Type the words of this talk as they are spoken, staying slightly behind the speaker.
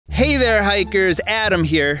Hey there hikers, Adam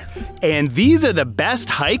here, and these are the best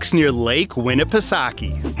hikes near Lake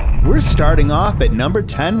Winnipesaukee. We're starting off at number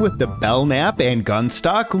 10 with the Belknap and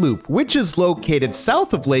Gunstock Loop, which is located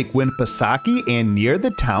south of Lake Winnipesaukee and near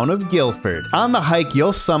the town of Guilford. On the hike,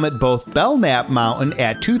 you'll summit both Belknap Mountain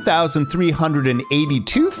at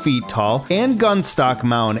 2,382 feet tall and Gunstock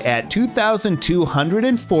Mountain at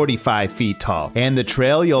 2,245 feet tall. And the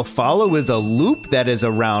trail you'll follow is a loop that is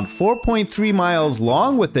around 4.3 miles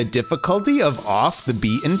long with a difficulty of off the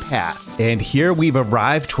beaten path. And here we've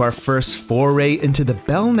arrived to our first foray into the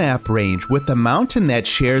Belknap Range, with a mountain that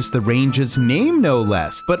shares the range's name no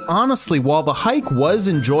less. But honestly, while the hike was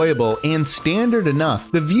enjoyable and standard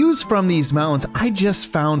enough, the views from these mountains I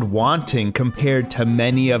just found wanting compared to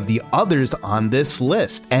many of the others on this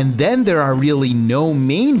list. And then there are really no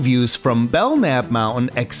main views from Belknap Mountain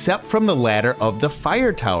except from the ladder of the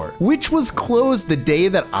fire tower, which was closed the day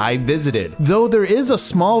that I visited, though there is a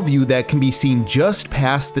small view that can be seen just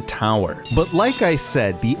past the tower. But like I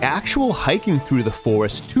said, the actual hiking through the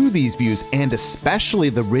forest to these views, and especially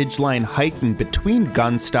the ridgeline hiking between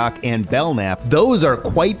Gunstock and Belknap, those are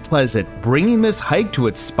quite pleasant, bringing this hike to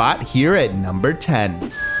its spot here at number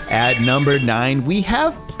 10. At number 9, we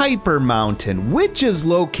have Piper Mountain, which is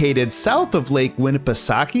located south of Lake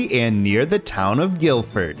Winnipesaukee and near the town of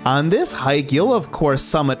Guilford. On this hike, you'll of course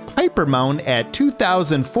summit Piper Mountain at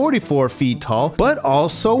 2,044 feet tall, but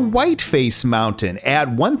also Whiteface Mountain at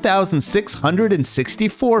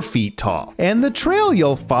 1,664 feet tall. And the trail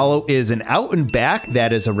you'll follow is an out and back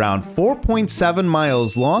that is around 4.7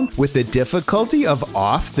 miles long with a difficulty of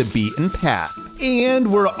off the beaten path.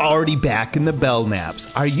 And we're already back in the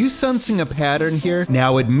Belknaps. Are you sensing a pattern here?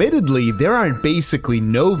 Now, admittedly, there are basically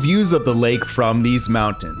no views of the lake from these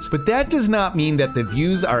mountains, but that does not mean that the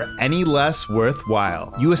views are any less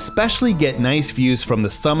worthwhile. You especially get nice views from the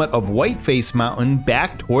summit of Whiteface Mountain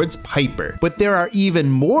back towards Piper, but there are even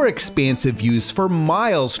more expansive views for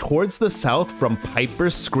miles towards the south from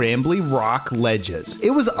Piper's scrambly rock ledges. It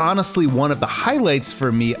was honestly one of the highlights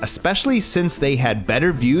for me, especially since they had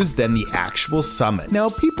better views than the actual summit. Now,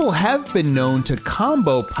 people have been known to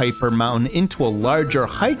combo Piper Mountain into a larger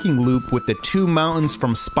hiking loop with the two mountains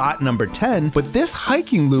from spot number 10, but this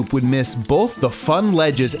hiking loop would miss both the fun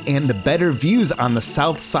ledges and the better views on the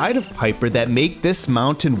south side of Piper that make this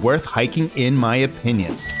mountain worth hiking in my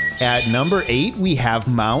opinion. At number 8, we have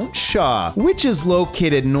Mount Shaw, which is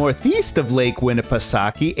located northeast of Lake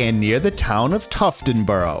Winnipesaukee and near the town of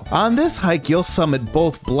Tuftonboro. On this hike, you'll summit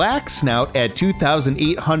both Black Snout at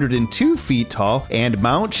 2,802 feet tall and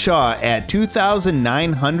Mount Shaw at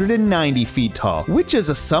 2,990 feet tall, which is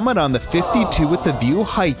a summit on the 52 with the View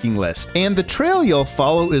hiking list. And the trail you'll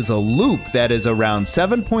follow is a loop that is around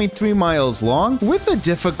 7.3 miles long with a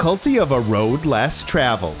difficulty of a road less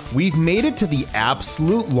traveled. We've made it to the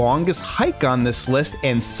absolute longest hike on this list,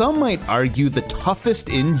 and some might argue the toughest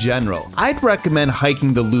in general. I'd recommend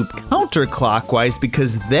hiking the loop counterclockwise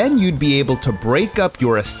because then you'd be able to break up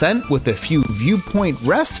your ascent with a few viewpoint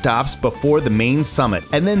rest stops before the main summit,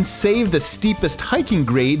 and then save the steepest hiking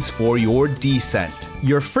grades for your descent.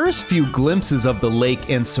 Your first few glimpses of the lake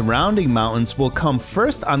and surrounding mountains will come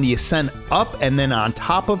first on the ascent up and then on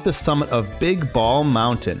top of the summit of Big Ball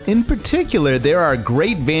Mountain. In particular, there are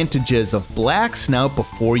great vantages of Black Snout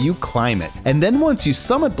before you climb it. And then once you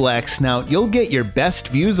summit Black Snout, you'll get your best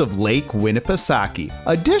views of Lake Winnipesaukee.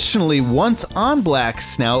 Additionally, once on Black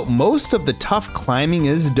Snout, most of the tough climbing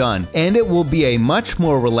is done, and it will be a much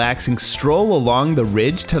more relaxing stroll along the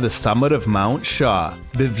ridge to the summit of Mount Shaw.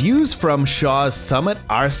 The views from Shaw's summit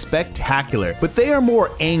are spectacular, but they are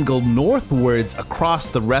more angled northwards across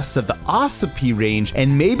the rest of the Osipee Range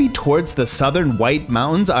and maybe towards the southern White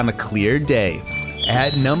Mountains on a clear day.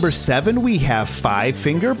 At number 7, we have Five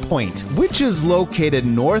Finger Point, which is located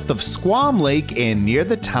north of Squam Lake and near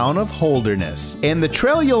the town of Holderness. And the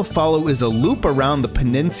trail you'll follow is a loop around the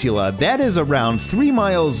peninsula that is around 3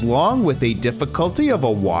 miles long with a difficulty of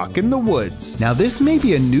a walk in the woods. Now, this may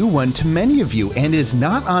be a new one to many of you and is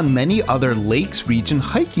not on many other Lakes region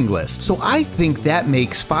hiking lists, so I think that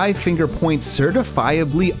makes Five Finger Point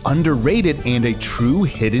certifiably underrated and a true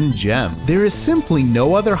hidden gem. There is simply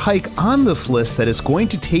no other hike on this list that is going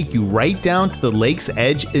to take you right down to the lake's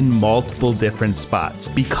edge in multiple different spots.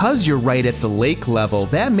 Because you're right at the lake level,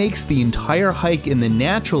 that makes the entire hike in the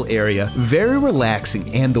natural area very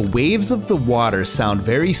relaxing, and the waves of the water sound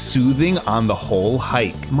very soothing on the whole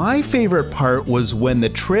hike. My favorite part was when the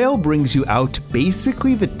trail brings you out to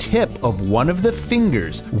basically the tip of one of the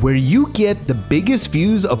fingers, where you get the biggest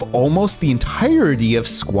views of almost the entirety of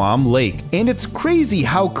Squam Lake. And it's crazy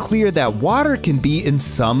how clear that water can be in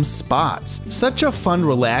some spots, such such a fun,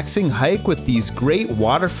 relaxing hike with these great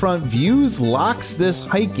waterfront views locks this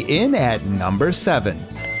hike in at number 7.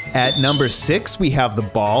 At number 6, we have the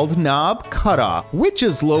Bald Knob Cutoff, which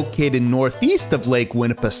is located northeast of Lake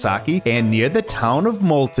Winnipesaukee and near the town of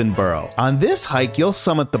Moultonborough. On this hike, you'll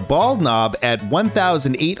summit the Bald Knob at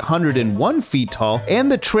 1,801 feet tall,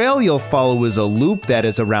 and the trail you'll follow is a loop that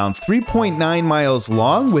is around 3.9 miles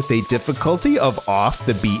long with a difficulty of off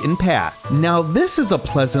the beaten path. Now, this is a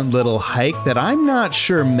pleasant little hike that I'm not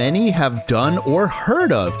sure many have done or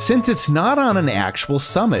heard of, since it's not on an actual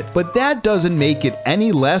summit, but that doesn't make it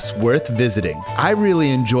any less worth visiting. I really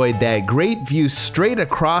enjoyed that great view straight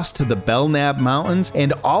across to the Belknap Mountains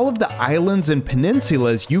and all of the islands and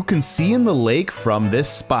peninsulas you can see in the lake from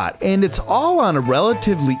this spot, and it's all on a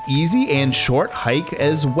relatively easy and short hike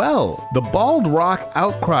as well. The Bald Rock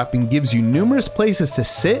outcropping gives you numerous places to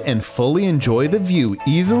sit and fully enjoy the view,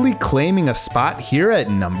 easily claiming a spot here at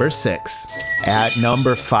number 6. At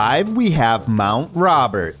number 5, we have Mount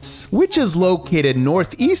Roberts, which is located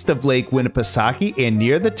northeast of Lake Winnipesaukee and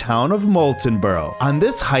near the town of Moultonborough. On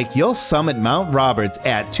this hike, you'll summit Mount Roberts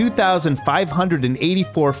at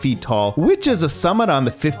 2,584 feet tall, which is a summit on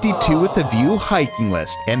the 52 with a view hiking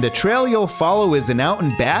list. And the trail you'll follow is an out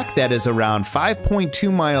and back that is around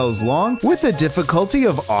 5.2 miles long with a difficulty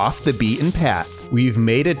of off the beaten path. We've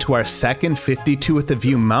made it to our second 52 with a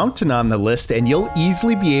view mountain on the list, and you'll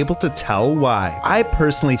easily be able to tell why. I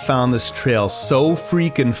personally found this trail so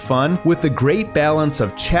freaking fun, with a great balance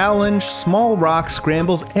of challenge, small rock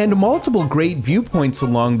scrambles, and multiple great viewpoints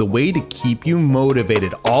along the way to keep you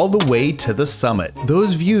motivated all the way to the summit.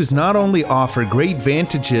 Those views not only offer great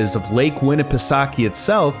vantages of Lake Winnipesaukee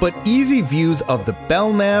itself, but easy views of the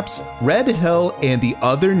Belknaps, Red Hill, and the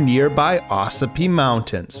other nearby Osipee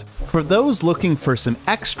Mountains. For those looking for some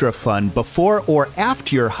extra fun before or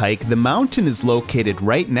after your hike, the mountain is located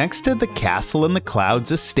right next to the Castle in the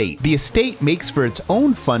Clouds estate. The estate makes for its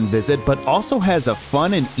own fun visit, but also has a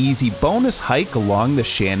fun and easy bonus hike along the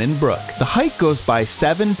Shannon Brook. The hike goes by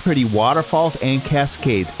 7 pretty waterfalls and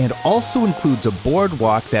cascades, and also includes a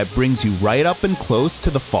boardwalk that brings you right up and close to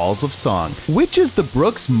the Falls of Song, which is the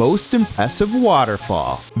brook's most impressive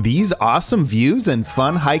waterfall. These awesome views and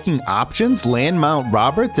fun hiking options land Mount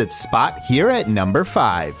Roberts its spot here at number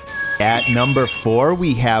 5. At number 4,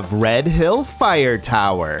 we have Red Hill Fire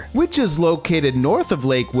Tower, which is located north of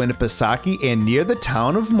Lake Winnipesaukee and near the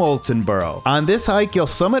town of Moultonborough. On this hike, you'll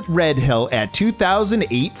summit Red Hill at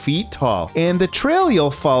 2,008 feet tall, and the trail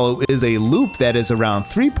you'll follow is a loop that is around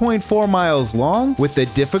 3.4 miles long with the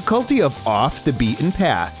difficulty of off the beaten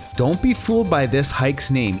path. Don't be fooled by this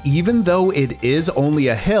hike's name. Even though it is only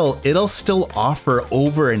a hill, it'll still offer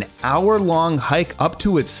over an hour-long hike up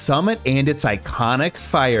to its summit and its iconic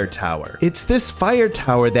fire tower. It's this fire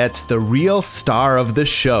tower that's the real star of the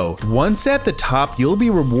show. Once at the top, you'll be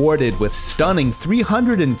rewarded with stunning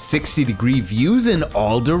 360-degree views in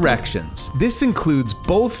all directions. This includes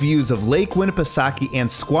both views of Lake Winnipesaukee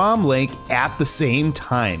and Squam Lake at the same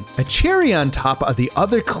time. A cherry on top of the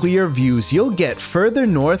other clear views you'll get further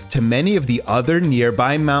north to many of the other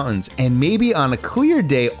nearby mountains, and maybe on a clear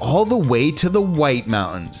day all the way to the White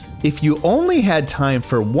Mountains. If you only had time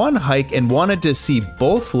for one hike and wanted to see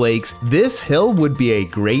both lakes, this hill would be a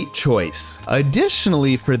great choice.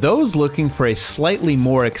 Additionally, for those looking for a slightly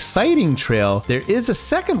more exciting trail, there is a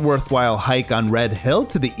second worthwhile hike on Red Hill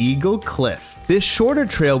to the Eagle Cliff. This shorter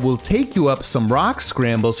trail will take you up some rock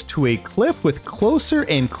scrambles to a cliff with closer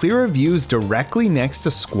and clearer views directly next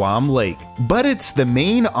to Squam Lake. But it's the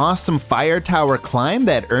main awesome fire tower climb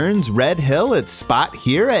that earns Red Hill its spot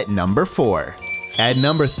here at number 4. At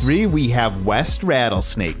number 3, we have West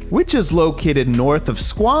Rattlesnake, which is located north of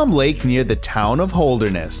Squam Lake near the town of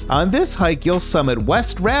Holderness. On this hike, you'll summit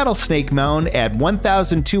West Rattlesnake Mountain at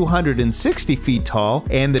 1,260 feet tall,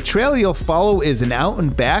 and the trail you'll follow is an out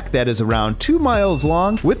and back that is around 2 miles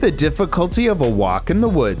long with the difficulty of a walk in the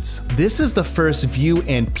woods. This is the first view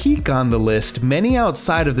and peak on the list many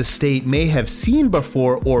outside of the state may have seen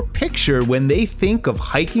before or picture when they think of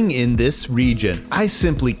hiking in this region. I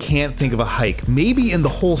simply can't think of a hike, maybe in the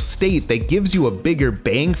whole state, that gives you a bigger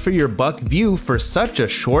bang for your buck view for such a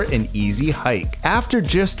short and easy hike. After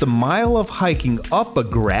just a mile of hiking up a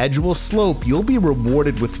gradual slope, you'll be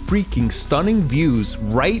rewarded with freaking stunning views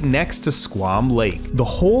right next to Squam Lake. The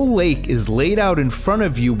whole lake is laid out in front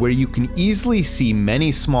of you where you can easily see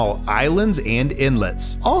many small islands and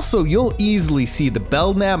inlets. Also, you'll easily see the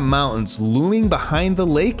Belknap Mountains looming behind the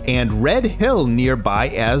lake and Red Hill nearby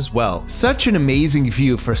as well. Such an amazing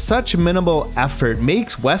view for such minimal effort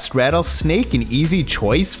makes West Rattlesnake an easy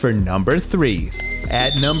choice for number 3.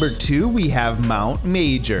 At number 2, we have Mount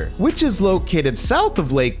Major, which is located south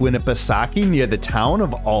of Lake Winnipesaukee near the town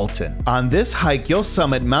of Alton. On this hike, you'll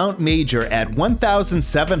summit Mount Major at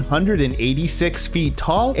 1,786 feet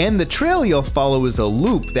tall, and the trail you'll follow is a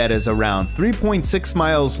loop that is around 3.6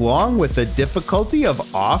 miles long with a difficulty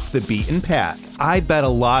of off the beaten path. I bet a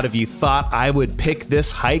lot of you thought I would pick this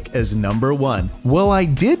hike as number 1. Well, I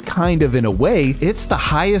did kind of in a way. It's the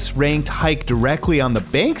highest ranked hike directly on the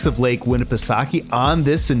banks of Lake Winnipesaukee on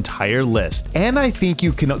this entire list, and I think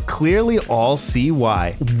you can clearly all see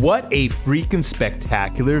why. What a freaking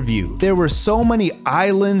spectacular view. There were so many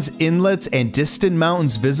islands, inlets, and distant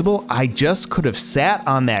mountains visible, I just could have sat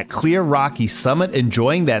on that clear rocky summit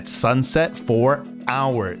enjoying that sunset for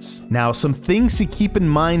hours. Now, some things to keep in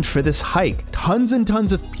mind for this hike. Tons and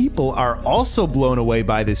tons of people are also blown away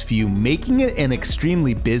by this view, making it an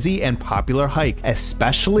extremely busy and popular hike,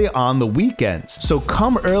 especially on the weekends. So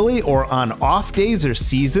come early or on off days or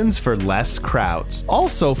seasons for less crowds.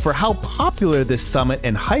 Also, for how popular this summit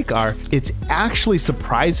and hike are, it's actually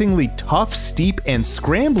surprisingly tough, steep, and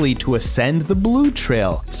scrambly to ascend the Blue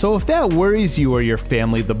Trail. So if that worries you or your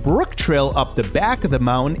family, the Brook Trail up the back of the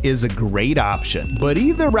mountain is a great option. But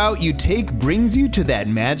either route you take brings you to that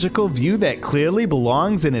magical view that clearly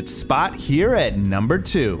belongs in its spot here at number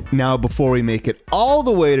 2. Now, before we make it all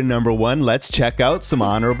the way to number 1, let's check out some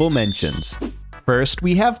honorable mentions. First,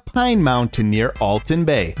 we have Pine Mountain near Alton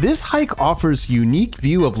Bay. This hike offers unique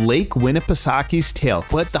view of Lake Winnipesaukee tail,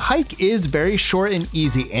 but the hike is very short and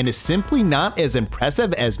easy and is simply not as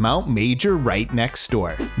impressive as Mount Major right next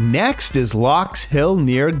door. Next is Locks Hill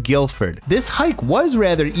near Guilford. This hike was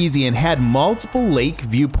rather easy and had multiple lake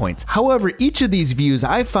viewpoints. However, each of these views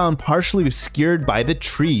I found partially obscured by the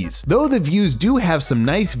trees, though the views do have some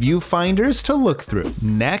nice viewfinders to look through.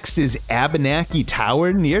 Next is Abenaki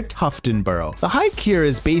Tower near Tuftonboro. The hike here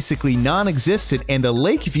is basically non-existent and the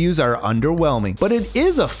lake views are underwhelming, but it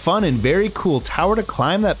is a fun and very cool tower to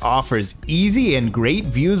climb that offers easy and great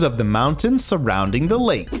views of the mountains surrounding the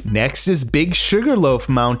lake. Next is Big Sugarloaf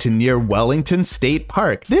Mountain near Wellington State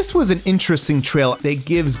Park. This was an interesting trail that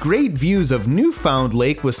gives great views of Newfound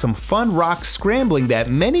Lake with some fun rock scrambling that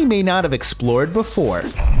many may not have explored before.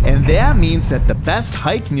 And that means that the best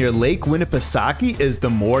hike near Lake Winnipesaukee is the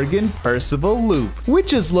Morgan Percival Loop,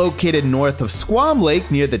 which is located north of Squam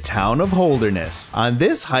Lake near the town of Holderness. On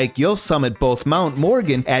this hike, you'll summit both Mount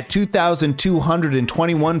Morgan at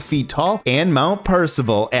 2,221 feet tall and Mount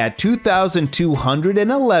Percival at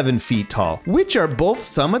 2,211 feet tall, which are both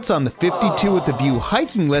summits on the 52 with a view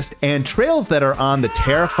hiking list and trails that are on the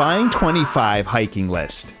terrifying 25 hiking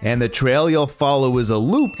list. And the trail you'll follow is a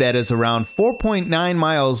loop that is around 4.9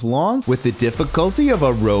 miles long with the difficulty of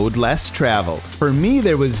a road less traveled. For me,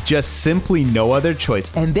 there was just simply no other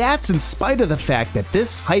choice, and that's in spite of the fact that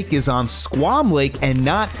this hike is on Squam Lake and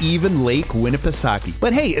not even Lake Winnipesaukee.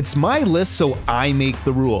 But hey, it's my list, so I make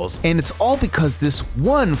the rules. And it's all because this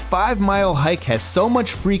one 5-mile hike has so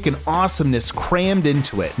much freaking awesomeness crammed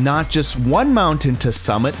into it. Not just one mountain to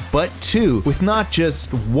summit, but 2, with not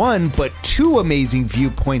just one, but 2 amazing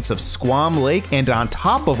viewpoints of Squam Lake, and on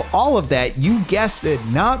top of all of that, you guessed it,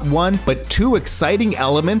 not one, but 2 exciting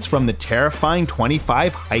elements from the terrifying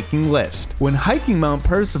 25 hiking list. When hiking Mount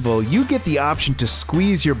Percival, you get the option to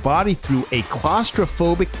squeeze your body through a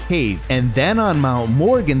claustrophobic cave, and then on Mount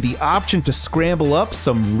Morgan, the option to scramble up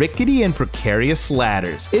some rickety and precarious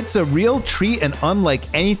ladders. It's a real treat and unlike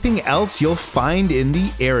anything else you'll find in the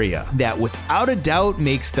area. That without a doubt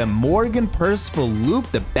makes the Morgan Percival Loop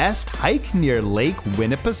the best hike near Lake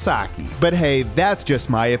Winnipesaukee. But hey, that's just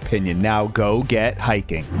my opinion. Now go get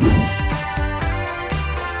hiking.